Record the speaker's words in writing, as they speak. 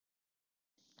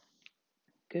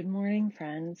Good morning,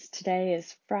 friends. Today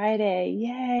is Friday.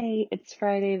 Yay! It's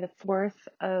Friday, the 4th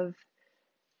of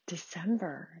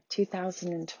December,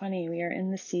 2020. We are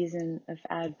in the season of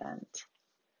Advent.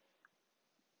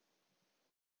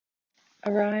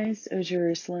 Arise, O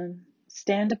Jerusalem,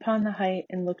 stand upon the height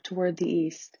and look toward the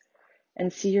east,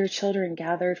 and see your children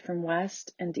gathered from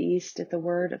west and east at the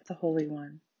word of the Holy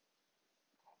One.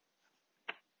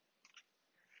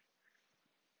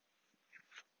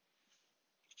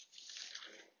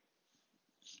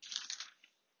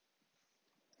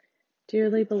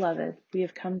 Dearly beloved, we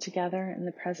have come together in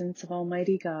the presence of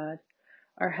Almighty God,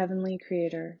 our heavenly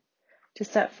Creator, to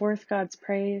set forth God's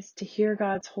praise, to hear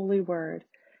God's holy word,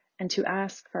 and to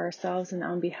ask for ourselves and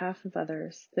on behalf of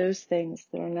others those things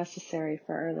that are necessary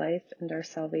for our life and our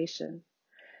salvation.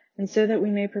 And so that we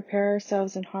may prepare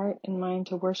ourselves in heart and mind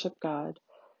to worship God,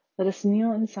 let us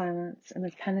kneel in silence and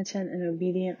with penitent and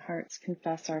obedient hearts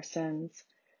confess our sins,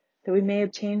 that we may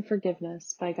obtain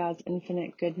forgiveness by God's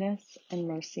infinite goodness and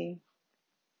mercy.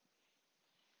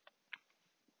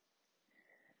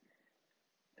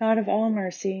 God of all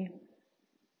mercy,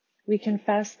 we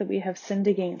confess that we have sinned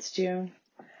against you,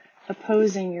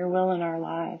 opposing your will in our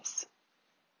lives.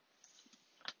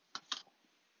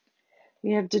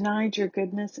 We have denied your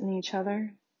goodness in each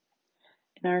other,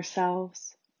 in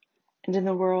ourselves, and in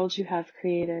the world you have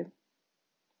created.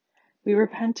 We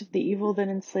repent of the evil that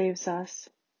enslaves us,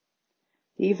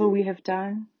 the evil we have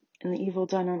done, and the evil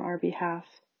done on our behalf.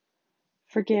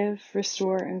 Forgive,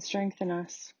 restore, and strengthen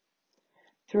us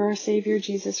through our Savior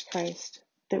Jesus Christ,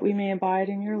 that we may abide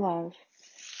in your love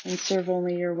and serve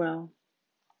only your will.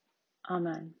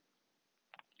 Amen.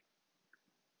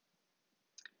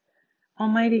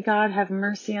 Almighty God, have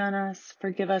mercy on us.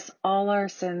 Forgive us all our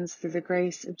sins through the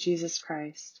grace of Jesus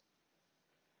Christ.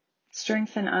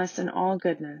 Strengthen us in all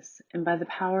goodness, and by the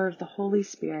power of the Holy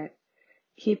Spirit,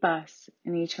 keep us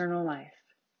in eternal life.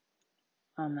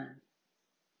 Amen.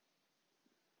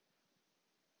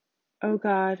 O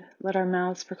God, let our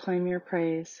mouths proclaim your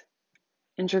praise,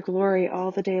 and your glory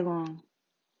all the day long.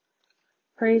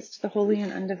 Praise to the holy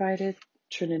and undivided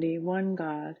Trinity, one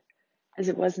God, as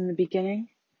it was in the beginning,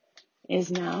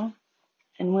 is now,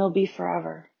 and will be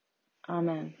forever.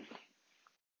 Amen.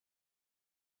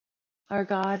 Our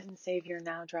God and Savior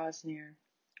now draws near.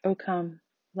 O come,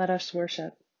 let us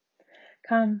worship.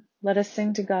 Come, let us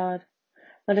sing to God.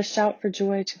 Let us shout for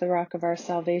joy to the rock of our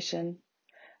salvation.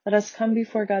 Let us come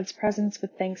before God's presence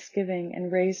with thanksgiving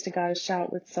and raise to God a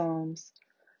shout with psalms.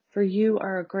 For you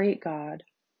are a great God.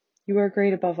 You are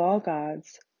great above all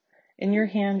gods. In your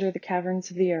hand are the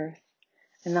caverns of the earth,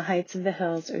 and the heights of the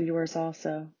hills are yours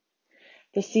also.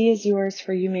 The sea is yours,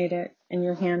 for you made it, and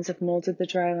your hands have molded the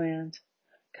dry land.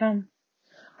 Come,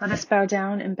 let us bow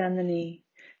down and bend the knee,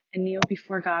 and kneel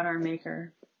before God our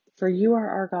Maker. For you are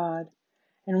our God,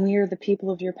 and we are the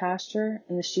people of your pasture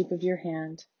and the sheep of your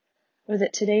hand. Oh,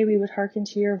 that today we would hearken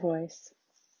to your voice.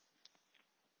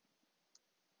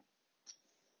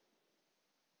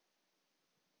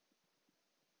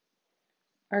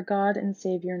 Our God and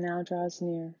Savior now draws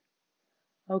near.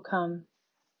 O come,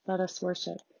 let us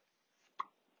worship.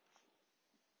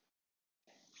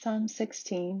 Psalm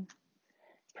 16.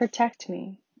 Protect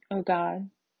me, O God,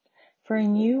 for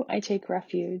in you I take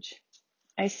refuge.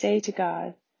 I say to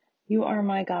God, you are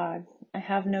my God. I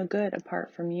have no good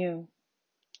apart from you.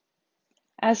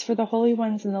 As for the holy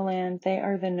ones in the land, they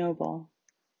are the noble,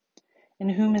 in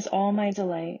whom is all my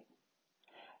delight.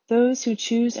 Those who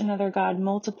choose another God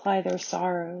multiply their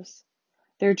sorrows.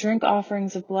 Their drink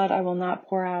offerings of blood I will not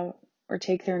pour out, or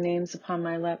take their names upon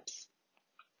my lips.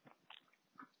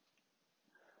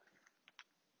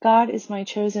 God is my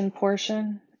chosen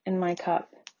portion and my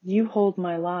cup. You hold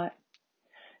my lot.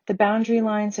 The boundary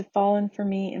lines have fallen for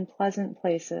me in pleasant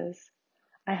places.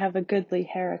 I have a goodly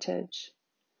heritage.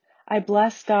 I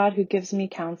bless God who gives me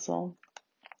counsel.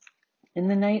 In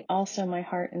the night also my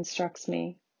heart instructs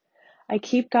me. I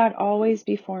keep God always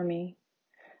before me.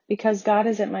 Because God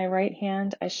is at my right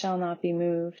hand, I shall not be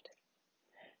moved.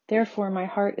 Therefore my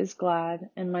heart is glad,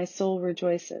 and my soul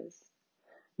rejoices.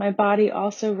 My body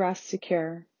also rests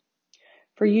secure.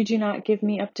 For you do not give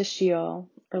me up to Sheol,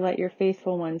 or let your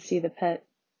faithful one see the pit.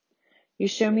 You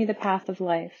show me the path of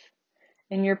life.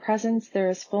 In your presence there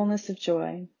is fullness of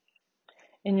joy.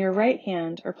 In your right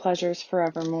hand are pleasures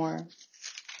forevermore.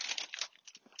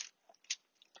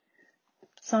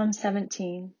 Psalm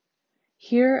 17.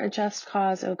 Hear a just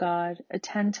cause, O God.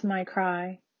 Attend to my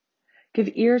cry. Give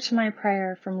ear to my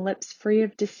prayer from lips free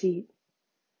of deceit.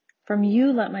 From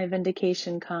you let my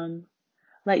vindication come.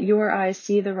 Let your eyes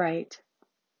see the right.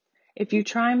 If you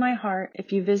try my heart,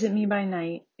 if you visit me by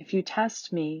night, if you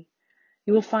test me,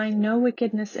 you will find no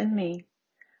wickedness in me.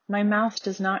 My mouth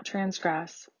does not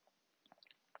transgress.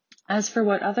 As for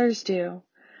what others do,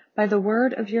 by the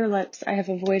word of your lips I have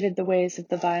avoided the ways of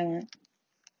the violent.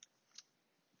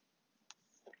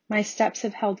 My steps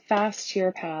have held fast to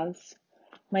your paths.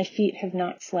 My feet have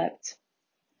not slipped.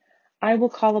 I will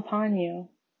call upon you,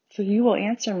 for you will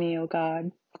answer me, O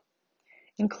God.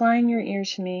 Incline your ear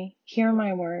to me, hear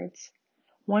my words.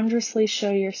 Wondrously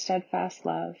show your steadfast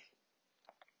love.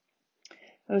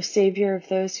 O Savior of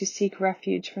those who seek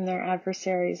refuge from their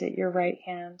adversaries at your right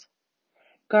hand,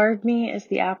 guard me as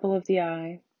the apple of the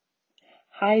eye.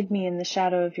 Hide me in the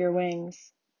shadow of your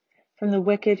wings, from the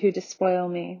wicked who despoil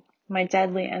me, my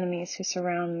deadly enemies who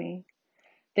surround me.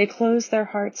 They close their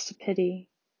hearts to pity.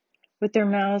 With their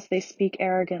mouths they speak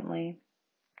arrogantly.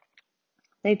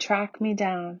 They track me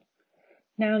down.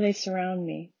 Now they surround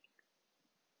me.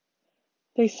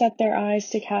 They set their eyes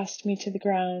to cast me to the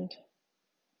ground.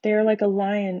 They are like a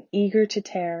lion eager to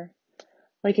tear,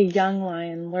 like a young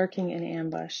lion lurking in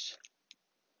ambush.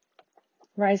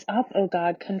 Rise up, O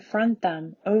God, confront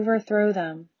them, overthrow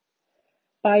them.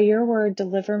 By your word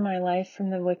deliver my life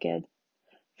from the wicked,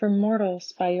 from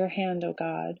mortals by your hand, O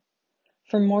God,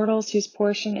 from mortals whose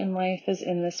portion in life is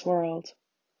in this world.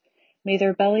 May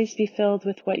their bellies be filled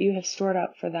with what you have stored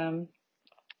up for them.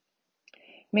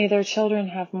 May their children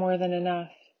have more than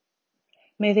enough.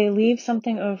 May they leave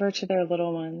something over to their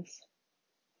little ones.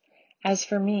 As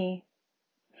for me,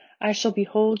 I shall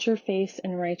behold your face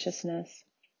in righteousness.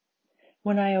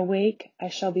 When I awake, I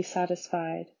shall be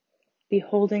satisfied,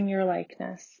 beholding your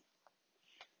likeness.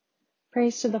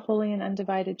 Praise to the Holy and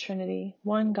Undivided Trinity,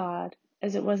 one God,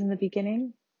 as it was in the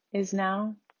beginning, is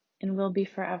now, and will be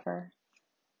forever.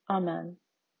 Amen.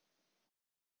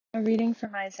 A reading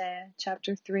from Isaiah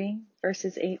chapter 3,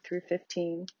 verses 8 through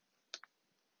 15.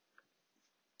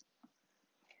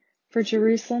 For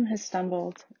Jerusalem has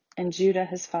stumbled, and Judah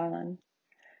has fallen,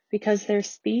 because their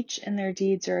speech and their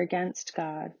deeds are against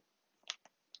God,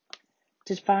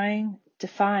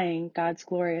 defying God's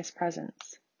glorious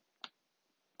presence.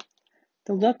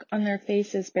 The look on their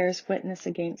faces bears witness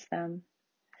against them.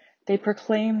 They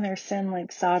proclaim their sin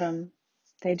like Sodom.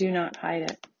 They do not hide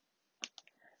it.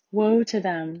 Woe to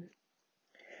them,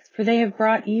 for they have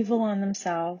brought evil on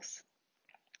themselves.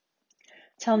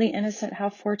 Tell the innocent how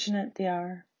fortunate they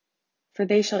are, for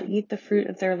they shall eat the fruit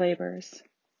of their labors.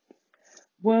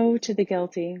 Woe to the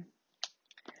guilty,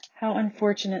 how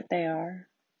unfortunate they are,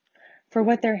 for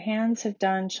what their hands have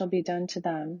done shall be done to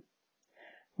them.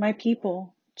 My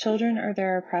people, children are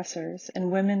their oppressors,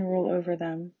 and women rule over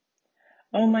them.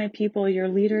 O my people, your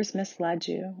leaders misled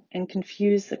you and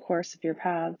confused the course of your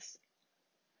paths.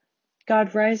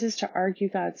 God rises to argue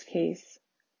God's case.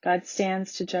 God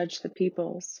stands to judge the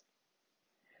peoples.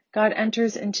 God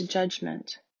enters into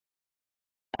judgment.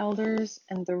 Elders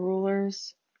and the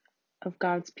rulers of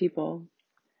God's people.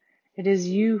 It is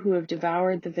you who have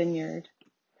devoured the vineyard.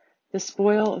 The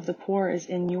spoil of the poor is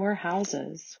in your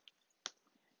houses.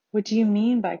 What do you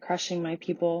mean by crushing my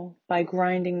people, by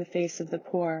grinding the face of the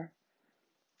poor?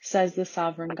 Says the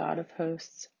sovereign God of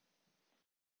hosts.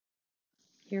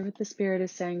 Hear what the Spirit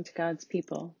is saying to God's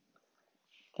people.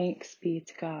 Thanks be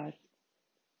to God.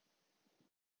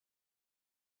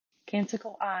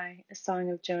 Canticle I, a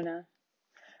song of Jonah.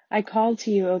 I called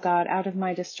to you, O God, out of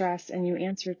my distress, and you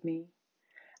answered me.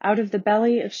 Out of the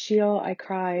belly of Sheol I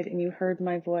cried, and you heard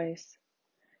my voice.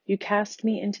 You cast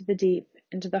me into the deep,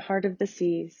 into the heart of the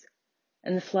seas,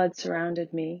 and the flood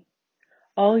surrounded me.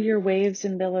 All your waves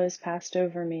and billows passed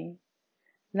over me.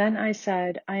 Then I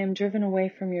said, I am driven away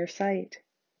from your sight.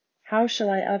 How shall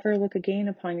I ever look again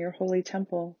upon your holy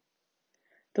temple?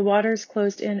 The waters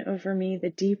closed in over me, the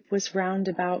deep was round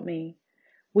about me.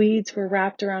 Weeds were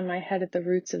wrapped around my head at the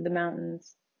roots of the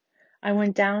mountains. I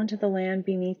went down to the land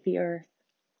beneath the earth.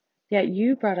 Yet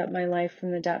you brought up my life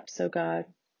from the depths, O God.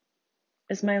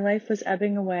 As my life was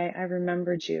ebbing away, I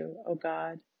remembered you, O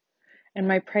God, and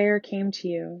my prayer came to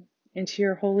you, into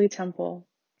your holy temple.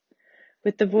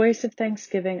 With the voice of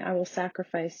thanksgiving, I will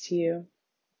sacrifice to you.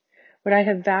 What I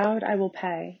have vowed, I will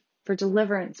pay, for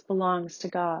deliverance belongs to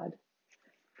God.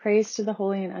 Praise to the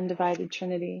Holy and Undivided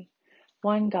Trinity,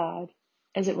 one God,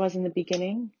 as it was in the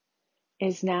beginning,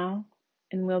 is now,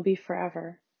 and will be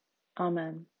forever.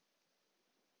 Amen.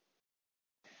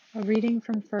 A reading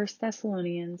from 1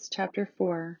 Thessalonians chapter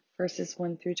 4, verses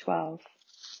 1 through 12.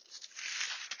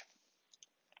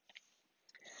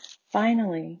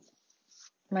 Finally,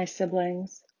 my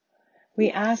siblings, we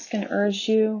ask and urge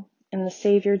you in the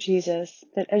Savior Jesus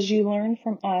that as you learn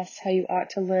from us how you ought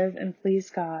to live and please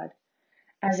God,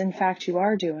 as in fact you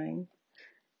are doing,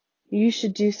 you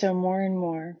should do so more and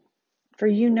more. For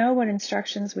you know what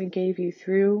instructions we gave you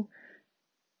through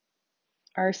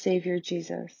our Savior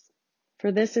Jesus.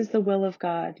 For this is the will of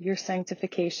God, your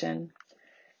sanctification,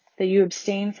 that you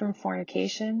abstain from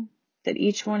fornication, that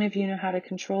each one of you know how to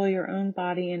control your own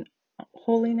body in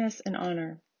holiness and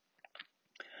honor,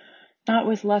 not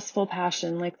with lustful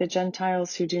passion like the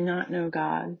Gentiles who do not know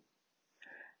God,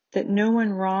 that no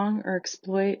one wrong or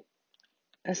exploit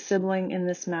a sibling in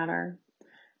this matter,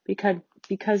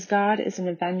 because God is an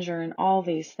avenger in all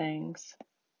these things.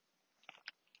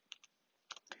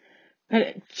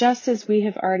 But just as we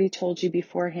have already told you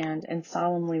beforehand and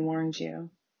solemnly warned you,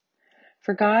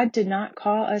 for God did not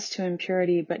call us to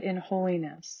impurity, but in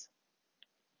holiness.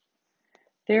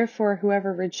 Therefore,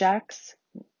 whoever rejects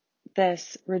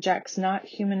this rejects not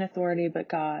human authority, but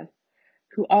God,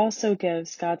 who also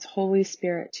gives God's Holy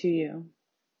Spirit to you.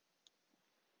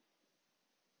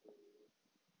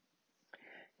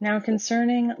 Now,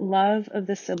 concerning love of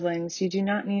the siblings, you do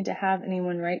not need to have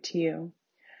anyone write to you,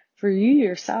 for you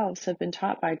yourselves have been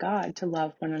taught by God to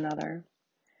love one another.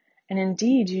 And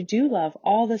indeed, you do love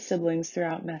all the siblings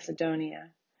throughout Macedonia.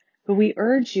 But we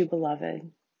urge you,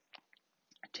 beloved,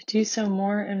 to do so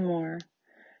more and more,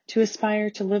 to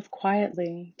aspire to live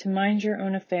quietly, to mind your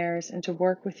own affairs, and to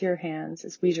work with your hands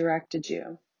as we directed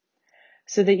you,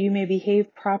 so that you may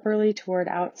behave properly toward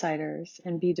outsiders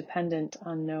and be dependent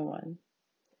on no one.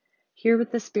 Hear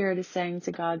what the Spirit is saying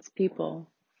to God's people.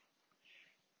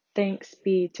 Thanks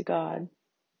be to God.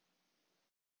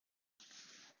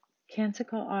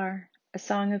 Canticle R, a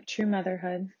song of true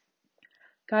motherhood.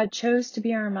 God chose to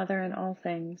be our mother in all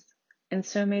things, and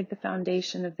so made the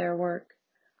foundation of their work,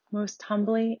 most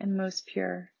humbly and most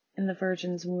pure, in the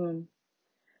Virgin's womb.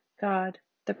 God,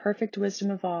 the perfect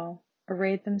wisdom of all,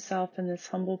 arrayed himself in this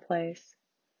humble place.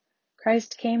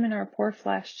 Christ came in our poor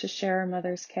flesh to share our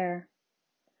mother's care.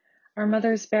 Our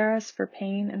mothers bear us for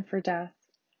pain and for death.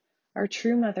 Our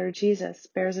true mother, Jesus,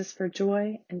 bears us for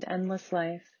joy and endless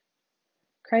life.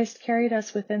 Christ carried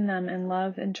us within them in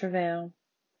love and travail,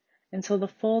 until the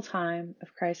full time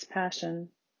of Christ's passion.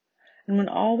 And when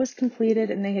all was completed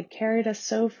and they had carried us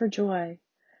so for joy,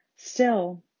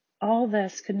 still all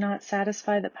this could not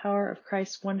satisfy the power of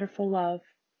Christ's wonderful love.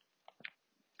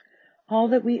 All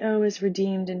that we owe is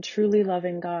redeemed in truly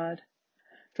loving God,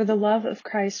 for the love of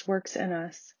Christ works in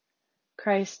us.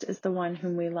 Christ is the one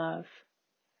whom we love.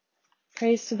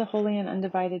 Praise to the Holy and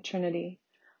Undivided Trinity,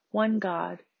 one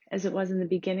God, as it was in the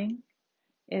beginning,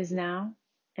 is now,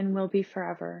 and will be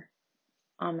forever.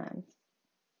 Amen.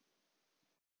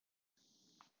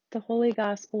 The Holy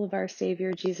Gospel of our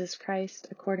Savior Jesus Christ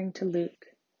according to Luke.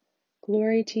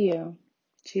 Glory to you,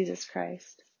 Jesus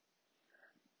Christ.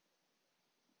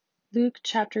 Luke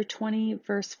chapter 20,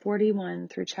 verse 41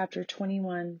 through chapter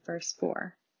 21, verse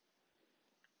 4.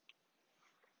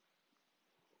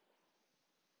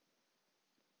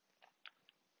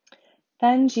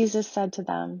 Then Jesus said to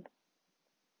them,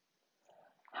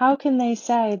 "How can they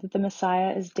say that the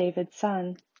Messiah is David's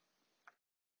son?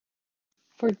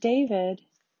 For David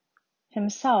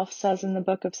himself says in the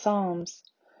book of Psalms,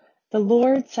 'The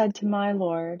Lord said to my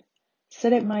Lord,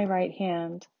 sit at my right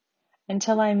hand,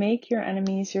 until I make your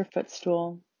enemies your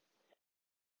footstool.'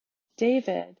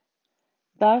 David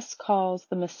thus calls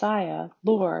the Messiah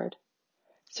Lord.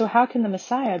 So how can the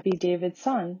Messiah be David's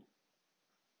son?"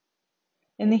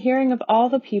 In the hearing of all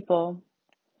the people,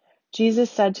 Jesus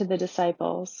said to the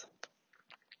disciples,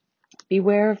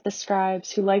 "Beware of the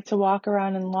scribes who like to walk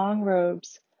around in long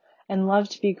robes and love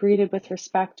to be greeted with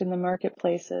respect in the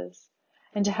marketplaces,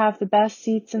 and to have the best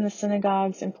seats in the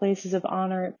synagogues and places of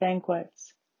honor at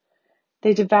banquets.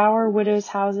 They devour widows'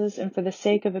 houses and for the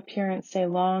sake of appearance say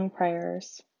long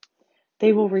prayers.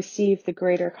 They will receive the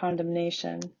greater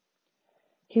condemnation."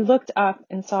 He looked up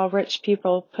and saw rich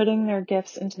people putting their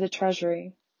gifts into the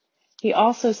treasury. He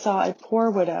also saw a poor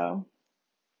widow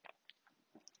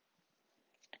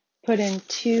put in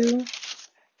 2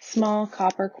 small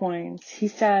copper coins. He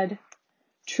said,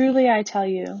 "Truly I tell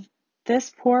you, this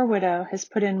poor widow has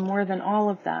put in more than all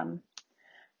of them.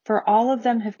 For all of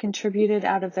them have contributed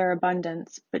out of their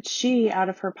abundance, but she, out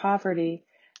of her poverty,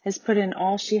 has put in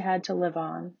all she had to live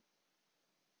on."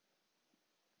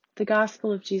 The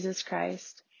Gospel of Jesus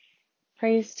Christ.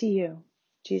 Praise to you,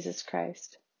 Jesus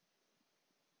Christ.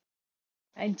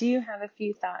 I do have a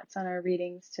few thoughts on our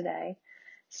readings today,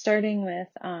 starting with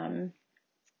our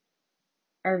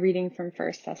reading from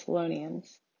 1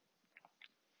 Thessalonians.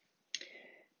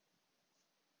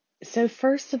 So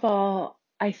first of all,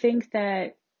 I think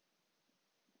that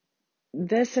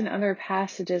this and other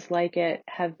passages like it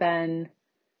have been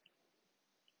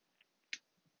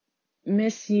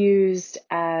misused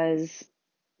as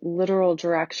literal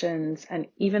directions, and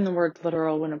even the word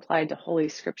literal when applied to Holy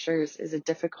Scriptures is a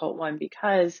difficult one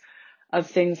because of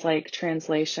things like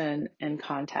translation and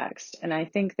context. And I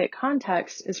think that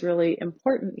context is really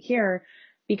important here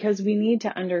because we need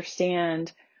to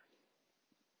understand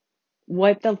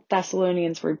what the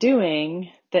Thessalonians were doing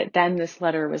that then this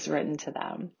letter was written to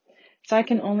them. So I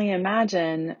can only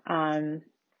imagine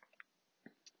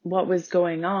what was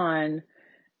going on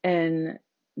in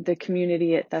the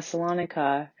community at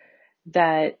Thessalonica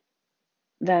that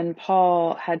then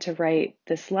Paul had to write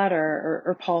this letter,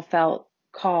 or Paul felt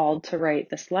called to write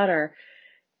this letter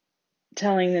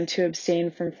telling them to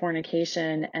abstain from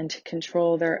fornication and to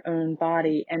control their own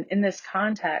body. And in this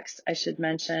context, I should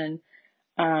mention,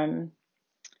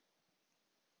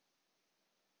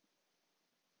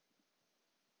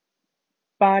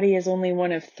 body is only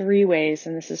one of three ways,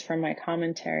 and this is from my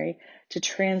commentary, to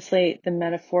translate the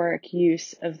metaphoric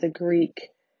use of the Greek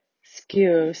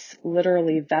skios,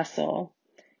 literally vessel.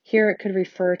 Here it could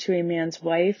refer to a man's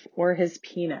wife or his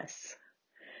penis.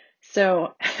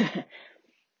 So,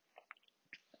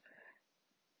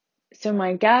 so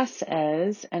my guess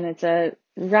is, and it's a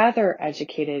rather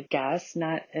educated guess,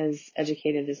 not as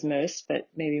educated as most, but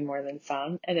maybe more than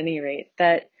some, at any rate,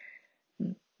 that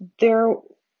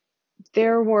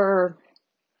there were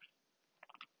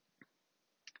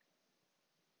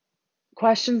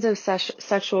questions of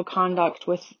sexual conduct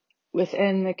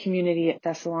within the community at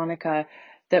Thessalonica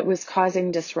that was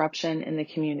causing disruption in the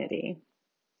community.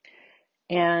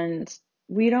 And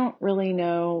we don't really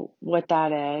know what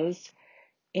that is.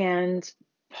 And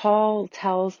Paul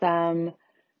tells them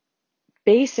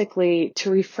basically to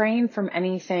refrain from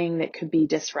anything that could be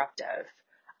disruptive.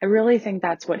 I really think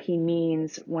that's what he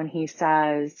means when he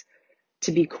says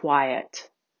to be quiet.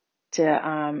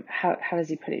 How does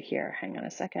he put it here? Hang on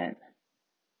a second.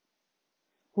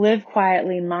 Live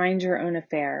quietly, mind your own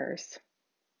affairs.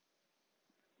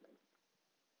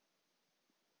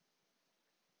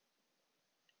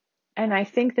 And I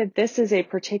think that this is a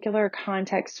particular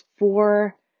context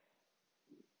for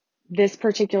this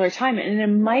particular time, and it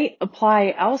might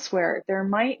apply elsewhere. There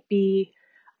might be,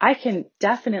 I can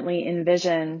definitely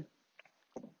envision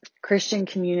Christian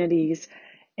communities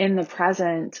in the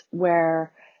present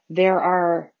where there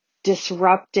are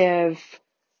disruptive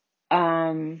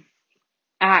acts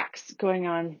going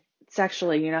on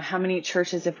sexually. You know, how many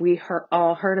churches have we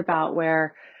all heard about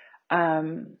where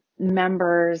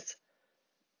members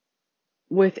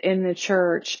within the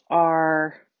church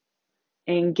are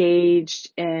engaged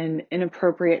in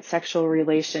inappropriate sexual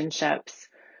relationships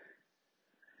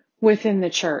within the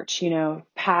church, you know,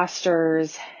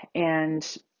 pastors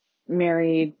and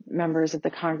married members of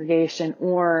the congregation,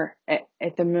 or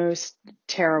at the most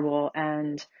terrible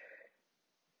and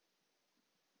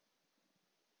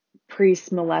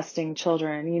priests molesting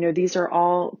children. You know, these are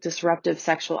all disruptive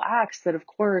sexual acts that of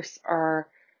course are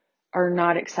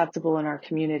not acceptable in our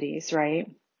communities,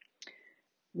 right?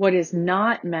 What is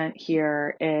not meant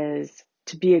here is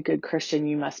to be a good Christian,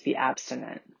 you must be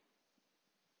abstinent.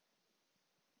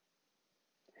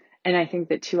 And I think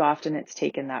that too often it's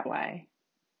taken that way.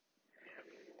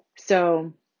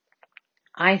 So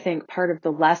I think part of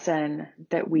the lesson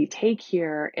that we take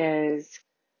here is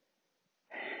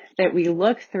that we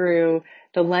look through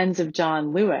the lens of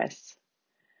John Lewis.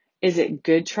 Is it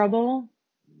good trouble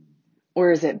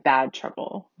or is it bad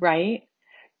trouble, right?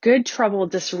 Good trouble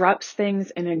disrupts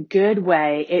things in a good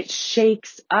way. It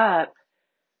shakes up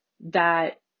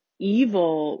that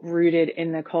evil rooted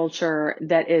in the culture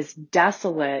that is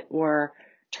desolate or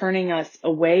turning us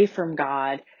away from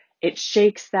God. It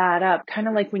shakes that up, kind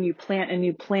of like when you plant a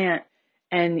new plant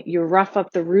and you rough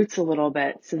up the roots a little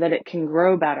bit so that it can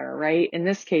grow better, right? In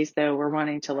this case, though, we're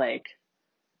wanting to like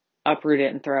uproot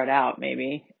it and throw it out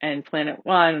maybe and plant it.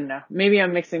 Well, I don't know. Maybe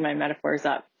I'm mixing my metaphors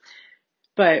up,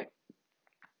 but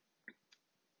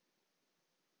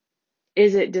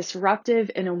is it disruptive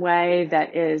in a way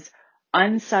that is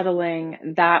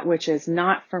unsettling that which is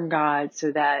not from God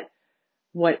so that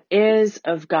what is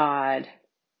of God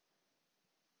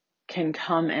can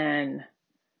come in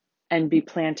and be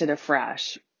planted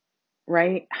afresh,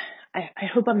 right? I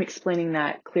hope I'm explaining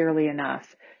that clearly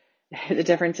enough. The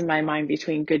difference in my mind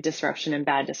between good disruption and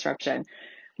bad disruption.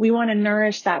 We want to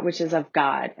nourish that which is of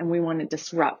God, and we want to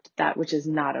disrupt that which is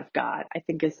not of God, I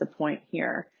think is the point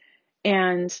here.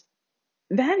 And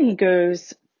then he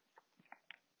goes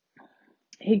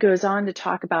on to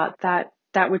talk about that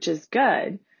which is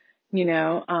good, you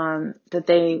know, that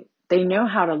they know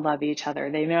how to love each other.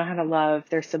 They know how to love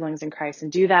their siblings in Christ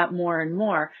and do that more and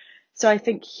more. So I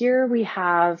think here we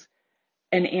have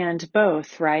an and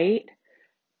both, right?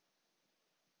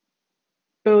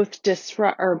 Both disrupt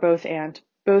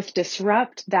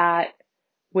that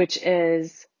which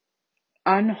is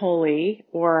unholy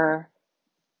or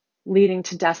leading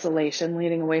to desolation,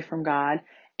 leading away from God,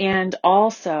 and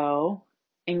also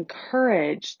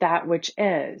encourage that which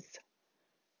is.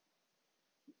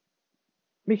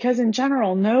 Because in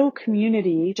general, no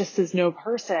community, just as no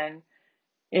person,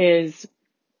 is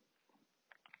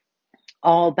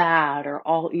all bad or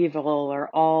all evil or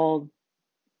all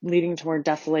leading toward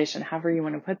desolation, however you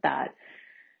want to put that.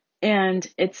 And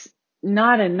it's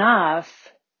not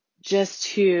enough just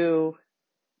to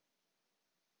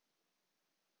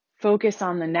focus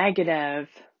on the negative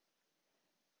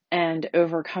and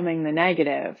overcoming the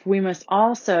negative. We must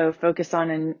also focus on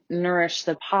and nourish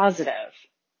the positive.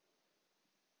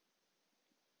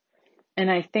 And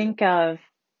I think of,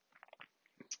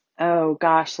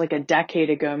 like a decade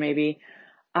ago, maybe,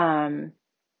 I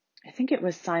think it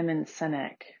was Simon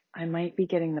Sinek. I might be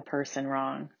getting the person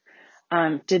wrong.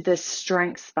 Did this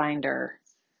Strengths Finder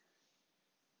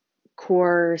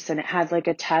course, and it had like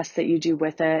a test that you do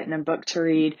with it and a book to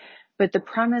read. But the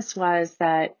premise was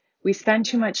that we spend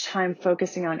too much time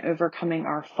focusing on overcoming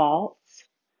our faults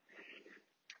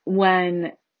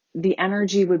when the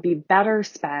energy would be better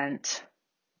spent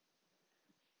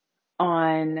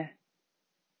on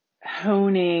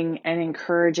honing and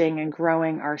encouraging and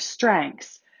growing our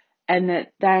strengths. And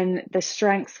that then the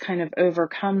strengths kind of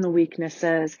overcome the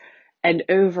weaknesses, and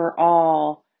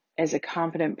overall, as a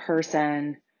competent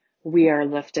person, we are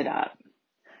lifted up.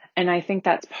 And I think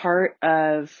that's part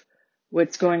of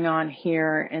what's going on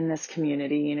here in this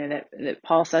community, that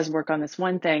Paul says work on this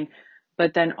one thing,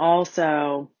 but then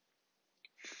also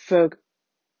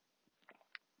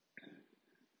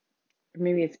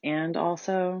maybe it's and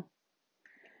also,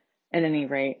 at any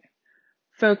rate,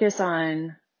 focus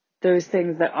on those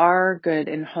things that are good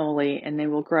and holy, and they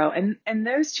will grow. And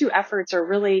those two efforts are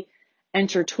really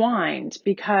intertwined,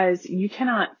 because you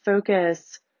cannot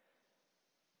focus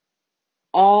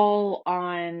all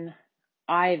on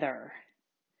either.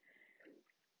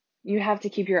 You have to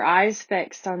keep your eyes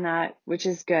fixed on that which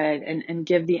is good, and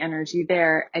give the energy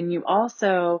there. And you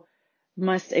also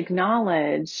must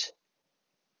acknowledge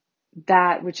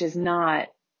that which is not,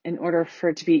 in order for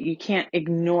it to be, you can't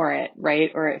ignore it,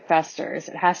 right? Or it festers.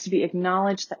 It has to be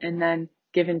acknowledged and then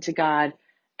given to God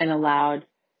and allowed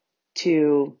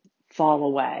to fall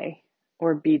away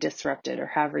or be disrupted, or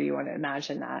however you want to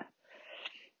imagine that.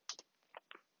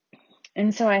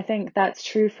 And so I think that's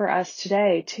true for us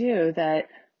today too, that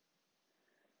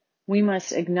we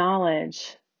must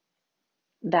acknowledge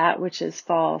that which is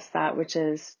false, that which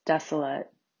is desolate,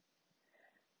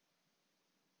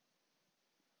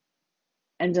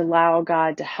 and allow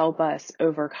God to help us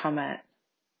overcome it.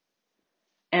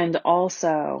 And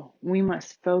also, we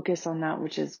must focus on that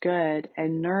which is good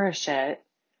and nourish it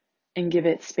and give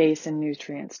it space and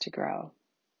nutrients to grow.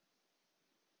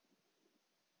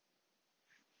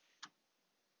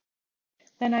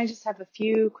 Then I just have a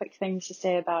few quick things to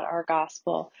say about our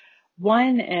gospel.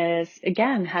 One is,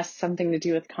 again, has something to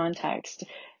do with context,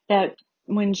 that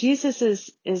when Jesus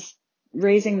is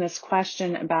raising this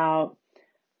question about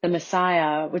the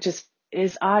Messiah, which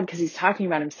is odd because he's talking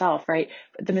about himself, right?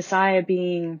 But the Messiah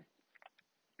being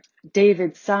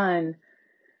David's son,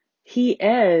 he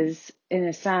is, in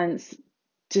a sense,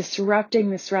 disrupting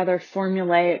this rather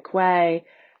formulaic way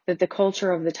that the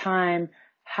culture of the time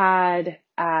had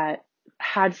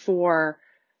for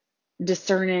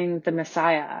discerning the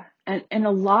Messiah. And a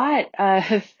lot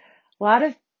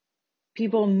of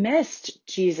people missed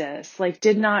Jesus, like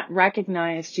did not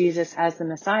recognize Jesus as the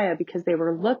Messiah, because they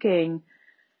were looking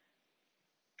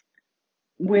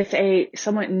with a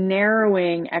somewhat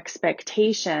narrowing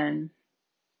expectation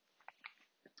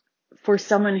for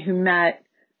someone who met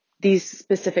these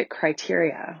specific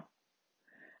criteria.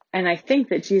 And I think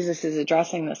that Jesus is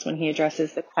addressing this when he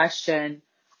addresses the question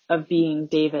of being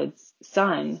David's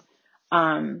son,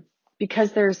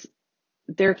 because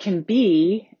there can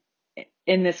be,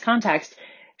 in this context,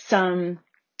 some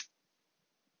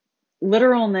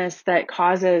literalness that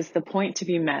causes the point to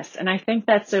be missed. And I think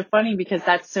that's so funny, because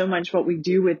that's so much what we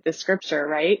do with the scripture,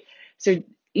 right? So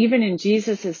even in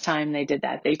Jesus's time, they did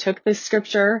that. They took the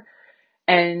scripture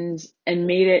and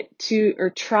made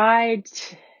it tried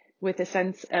with a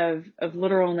sense of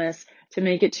literalness to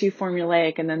make it too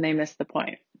formulaic, and then they missed the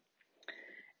point.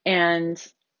 And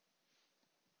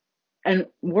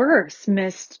worse,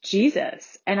 missed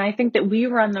Jesus. And I think that we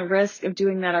run the risk of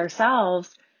doing that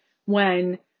ourselves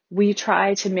when we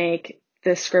try to make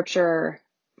the scripture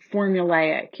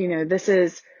formulaic.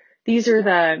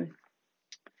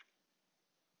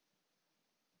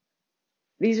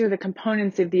 These are the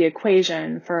components of the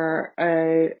equation for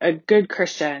a good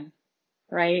Christian,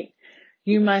 right?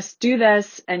 You must do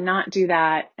this and not do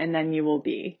that, and then you will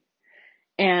be.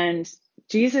 And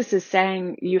Jesus is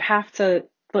saying you have to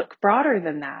look broader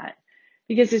than that,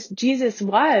 because Jesus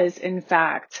was, in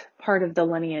fact, part of the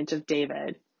lineage of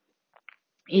David,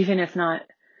 even if not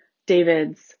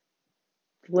David's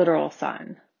literal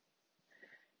son.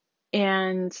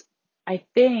 And I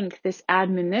think this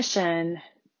admonition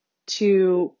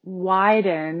to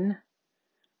widen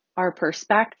our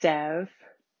perspective,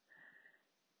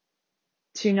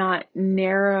 to not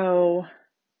narrow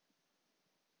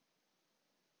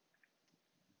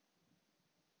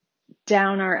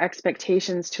down our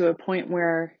expectations to a point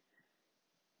where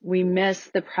we miss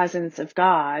the presence of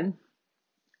God,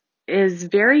 is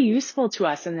very useful to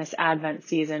us in this Advent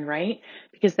season, right?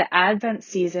 Because the Advent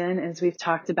season, as we've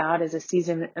talked about, is a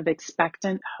season of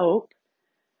expectant hope.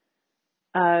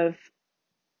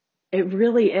 It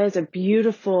really is a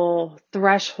beautiful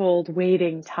threshold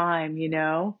waiting time,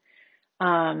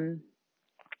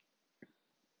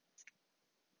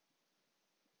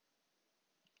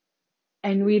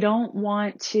 and we don't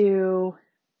want to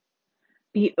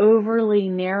be overly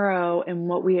narrow in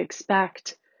what we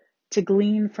expect to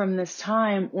glean from this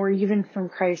time, or even from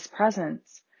Christ's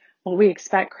presence, what we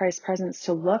expect Christ's presence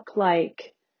to look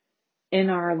like in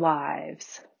our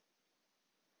lives.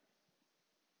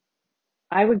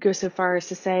 I would go so far as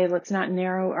to say, let's not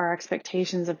narrow our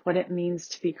expectations of what it means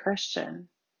to be Christian.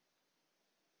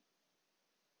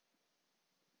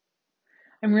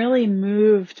 I'm really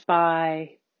moved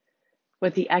by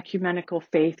what the ecumenical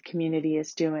faith community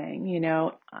is doing.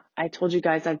 I told you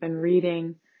guys I've been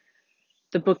reading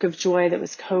the Book of Joy that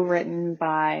was co-written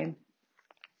by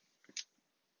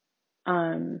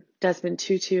Desmond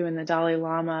Tutu and the Dalai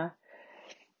Lama.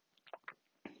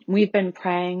 We've been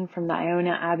praying from the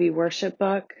Iona Abbey worship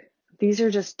book. These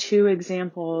are just two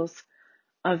examples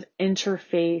of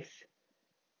interfaith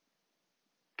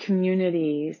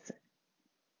communities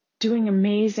doing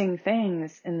amazing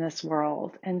things in this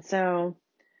world. And so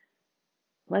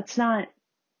let's not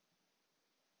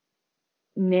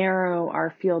narrow our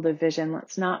field of vision.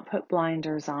 Let's not put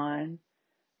blinders on.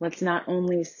 Let's not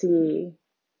only see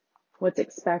what's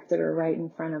expected or right in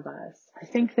front of us. I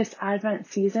think this Advent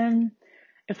season,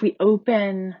 if we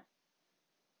open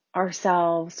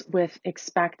ourselves with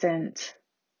expectant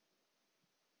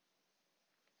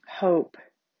hope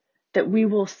that we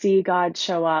will see God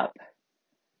show up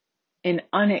in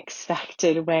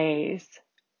unexpected ways.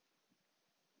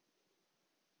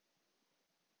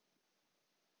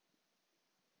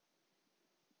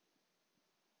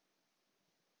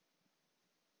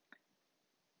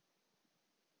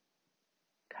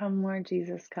 Come, Lord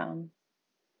Jesus, come.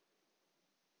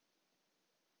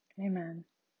 Amen.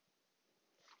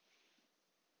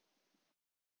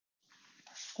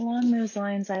 Along those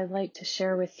lines, I'd like to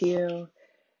share with you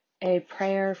a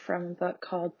prayer from a book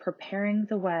called Preparing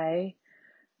the Way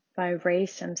by Ray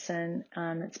Simpson.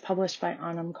 It's published by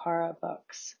Anam Cara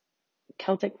Books.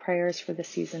 Celtic Prayers for the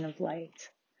Season of Light.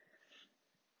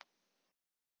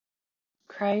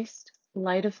 Christ,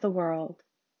 light of the world,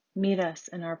 meet us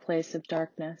in our place of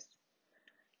darkness.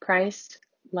 Christ,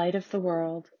 light of the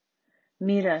world,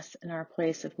 meet us in our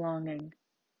place of longing.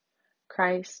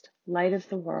 Christ, light of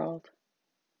the world,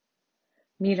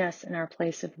 meet us in our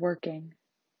place of working.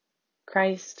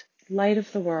 Christ, light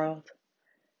of the world,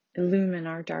 illumine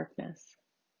our darkness.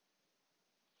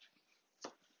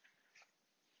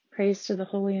 Praise to the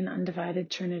Holy and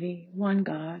Undivided Trinity, one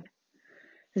God,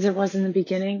 as it was in the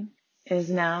beginning, is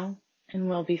now, and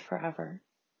will be forever.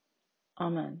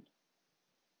 Amen.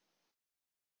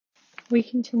 We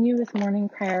continue with morning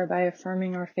prayer by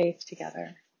affirming our faith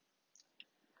together.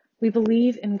 We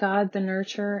believe in God, the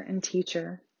nurturer and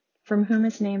teacher, from whom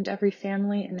is named every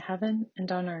family in heaven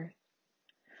and on earth.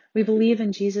 We believe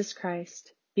in Jesus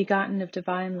Christ, begotten of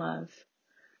divine love,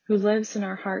 who lives in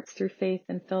our hearts through faith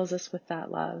and fills us with that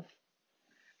love.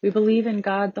 We believe in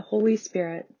God, the Holy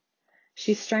Spirit.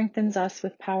 She strengthens us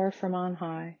with power from on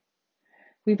high.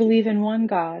 We believe in one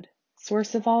God,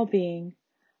 source of all being,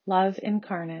 love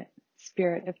incarnate,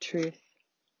 Spirit of truth.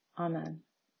 Amen.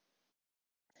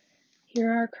 Hear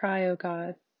our cry, O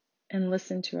God, and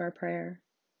listen to our prayer.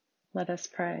 Let us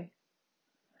pray.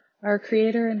 Our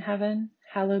Creator in heaven,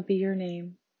 hallowed be your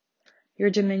name. Your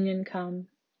dominion come,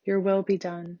 your will be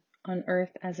done, on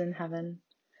earth as in heaven.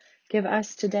 Give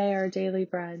us today our daily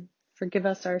bread. Forgive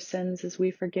us our sins as we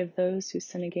forgive those who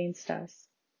sin against us.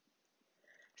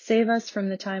 Save us from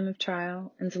the time of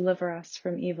trial and deliver us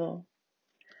from evil.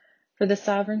 For the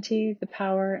sovereignty, the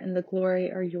power, and the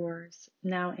glory are yours,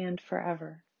 now and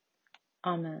forever.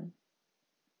 Amen.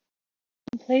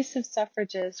 In place of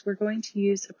suffrages, we're going to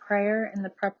use a prayer in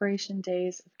the preparation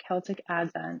days of Celtic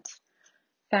Advent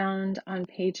found on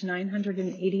page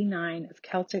 989 of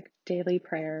Celtic Daily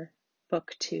Prayer,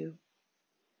 Book 2.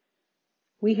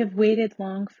 We have waited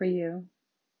long for you.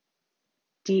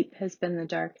 Deep has been the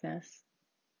darkness.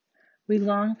 We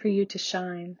long for you to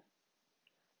shine,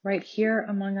 right here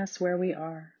among us where we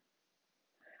are.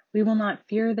 We will not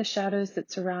fear the shadows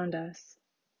that surround us,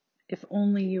 if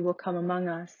only you will come among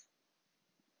us.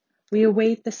 We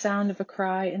await the sound of a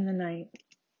cry in the night,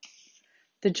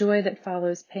 the joy that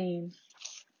follows pain,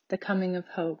 the coming of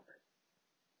hope.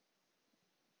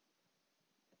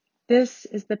 This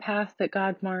is the path that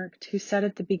God marked, who said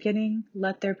at the beginning,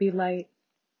 "Let there be light."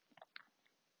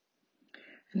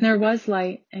 And there was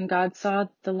light, and God saw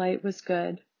that the light was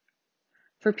good.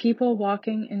 For people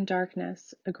walking in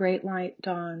darkness, a great light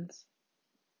dawns.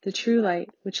 The true light,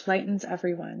 which lightens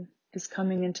everyone, is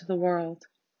coming into the world.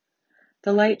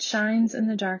 The light shines in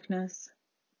the darkness,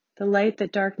 the light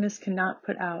that darkness cannot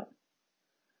put out.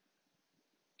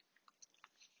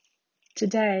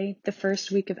 Today, the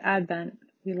first week of Advent,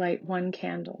 we light one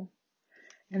candle.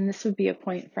 And this would be a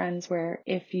point, friends, where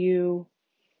if you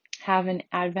have an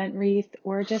Advent wreath,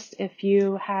 or just if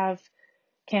you have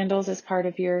candles as part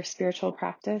of your spiritual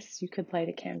practice, you could light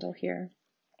a candle here.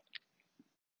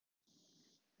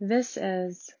 This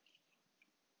is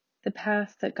the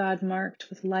path that God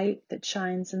marked with light that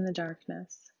shines in the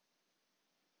darkness.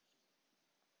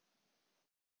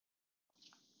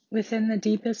 Within the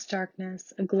deepest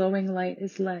darkness, a glowing light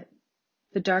is lit.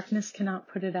 The darkness cannot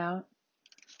put it out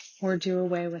or do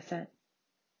away with it.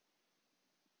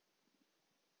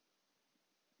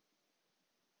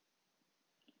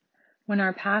 When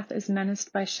our path is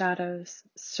menaced by shadows,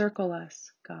 circle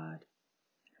us, God.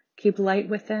 Keep light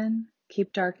within,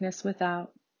 keep darkness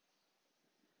without.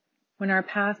 When our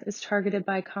path is targeted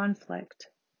by conflict,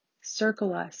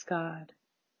 circle us, God.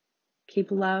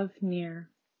 Keep love near,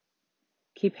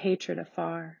 keep hatred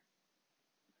afar.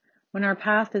 When our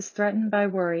path is threatened by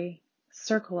worry,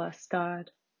 circle us,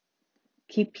 God.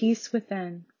 Keep peace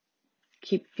within,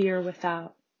 keep fear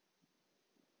without.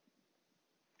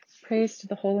 Praise to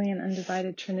the Holy and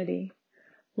Undivided Trinity,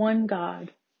 one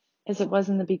God, as it was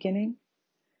in the beginning,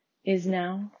 is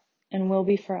now, and will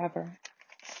be forever.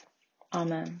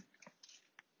 Amen.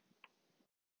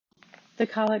 The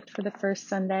Collect for the first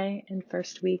Sunday and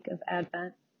first week of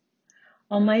Advent.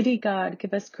 Almighty God,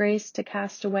 give us grace to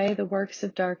cast away the works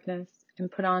of darkness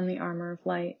and put on the armor of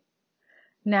light.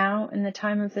 Now, in the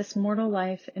time of this mortal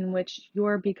life in which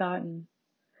your begotten,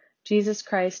 Jesus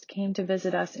Christ, came to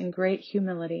visit us in great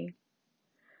humility,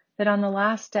 that on the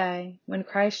last day, when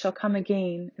Christ shall come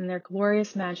again in their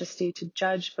glorious majesty to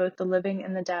judge both the living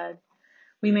and the dead,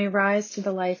 we may rise to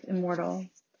the life immortal,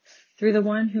 through the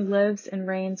one who lives and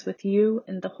reigns with you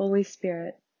in the Holy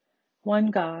Spirit,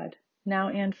 one God, now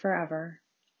and forever.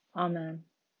 Amen.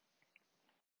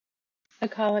 A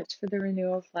Collect for the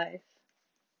Renewal of Life.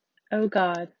 O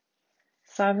God,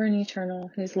 sovereign eternal,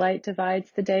 whose light divides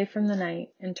the day from the night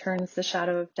and turns the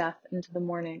shadow of death into the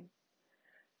morning,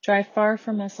 drive far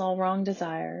from us all wrong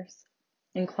desires,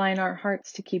 incline our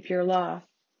hearts to keep your law,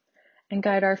 and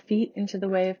guide our feet into the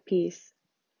way of peace,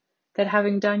 that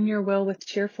having done your will with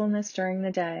cheerfulness during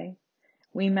the day,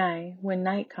 we may, when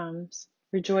night comes,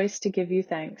 rejoice to give you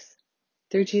thanks.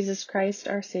 Through Jesus Christ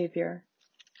our Savior.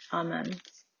 Amen.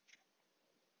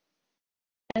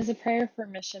 As a prayer for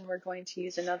mission, we're going to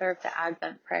use another of the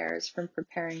Advent prayers from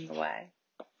Preparing the Way.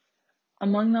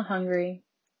 Among the hungry,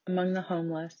 among the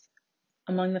homeless,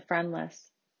 among the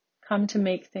friendless, come to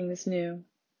make things new.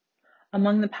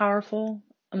 Among the powerful,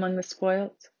 among the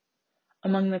spoilt,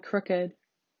 among the crooked,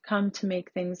 come to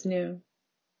make things new.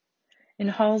 In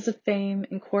halls of fame,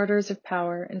 in quarters of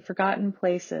power, in forgotten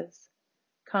places,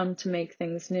 come to make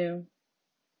things new.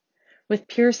 With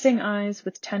piercing eyes,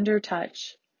 with tender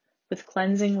touch, with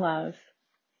cleansing love,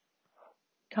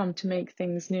 come to make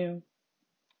things new.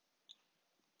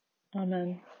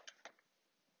 Amen.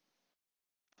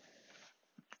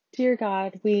 Dear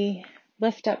God, we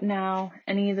lift up now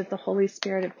any that the Holy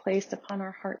Spirit had placed upon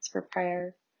our hearts for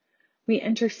prayer. We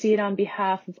intercede on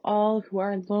behalf of all who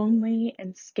are lonely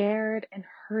and scared and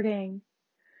hurting.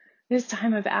 This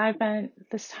time of Advent,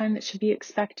 this time that should be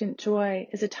expectant joy,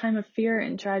 is a time of fear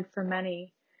and dread for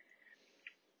many.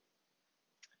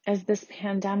 As this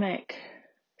pandemic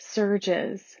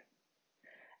surges,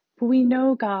 but we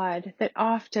know, God, that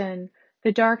often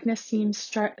the darkness seems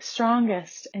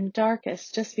strongest and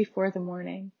darkest just before the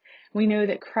morning. We know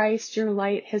that Christ, your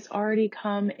light, has already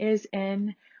come, is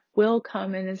in, will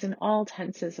come, and is in all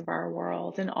tenses of our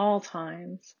world, in all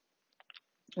times.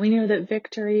 We know that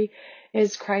victory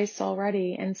is Christ's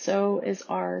already, and so is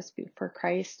ours, for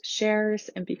Christ shares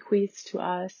and bequeaths to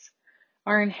us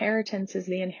Our inheritance is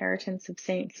the inheritance of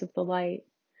saints of the light.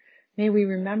 May we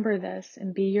remember this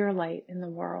and be your light in the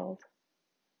world.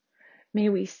 May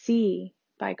we see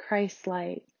by Christ's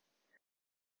light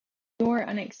your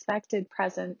unexpected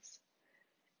presence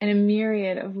in a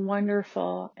myriad of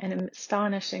wonderful and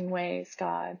astonishing ways,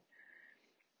 God,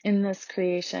 in this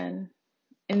creation,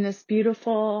 in this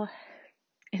beautiful,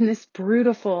 as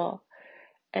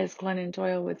Glennon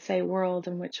Doyle would say, world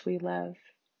in which we live.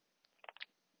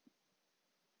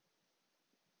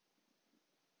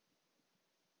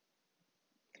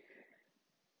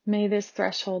 May this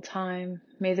threshold time,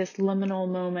 may this liminal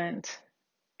moment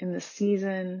in the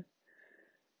season,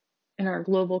 in our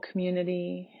global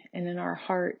community, and in our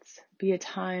hearts be a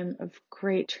time of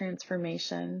great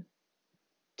transformation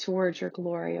towards your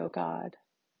glory, O God.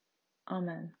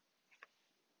 Amen.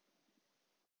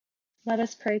 Let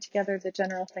us pray together the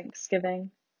general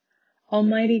thanksgiving.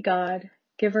 Almighty God,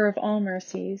 giver of all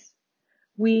mercies,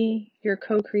 we, your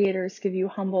co-creators, give you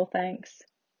humble thanks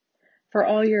for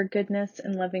all your goodness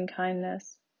and loving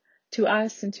kindness to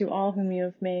us and to all whom you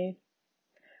have made.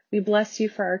 We bless you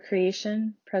for our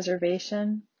creation,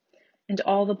 preservation, and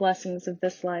all the blessings of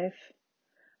this life,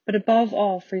 but above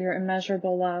all for your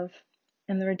immeasurable love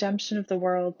and the redemption of the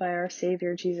world by our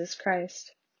Savior Jesus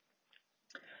Christ,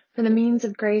 for the means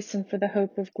of grace and for the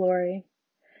hope of glory.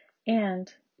 And,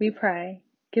 we pray,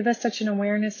 give us such an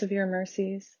awareness of your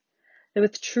mercies, that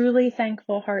with truly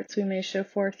thankful hearts we may show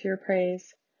forth your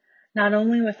praise, not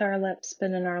only with our lips,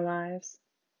 but in our lives,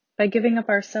 by giving up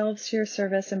ourselves to your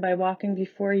service and by walking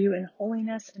before you in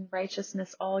holiness and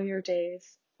righteousness all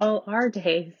our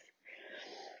days,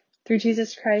 through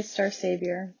Jesus Christ our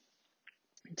Savior,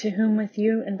 to whom with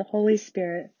you and the Holy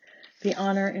Spirit be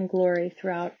honor and glory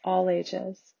throughout all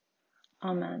ages.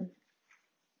 Amen.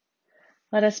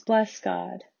 Let us bless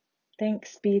God.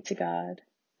 Thanks be to God.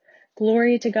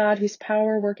 Glory to God, whose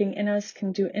power working in us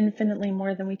can do infinitely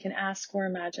more than we can ask or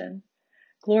imagine.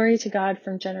 Glory to God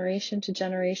from generation to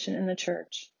generation in the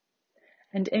Church,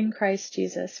 and in Christ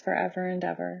Jesus forever and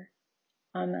ever.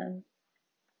 Amen.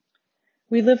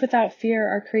 We live without fear.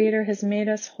 Our Creator has made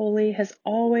us holy, has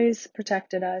always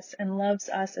protected us, and loves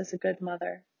us as a good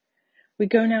mother. We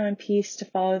go now in peace to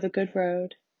follow the good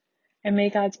road, and may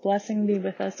God's blessing be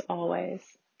with us always.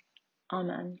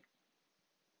 Amen.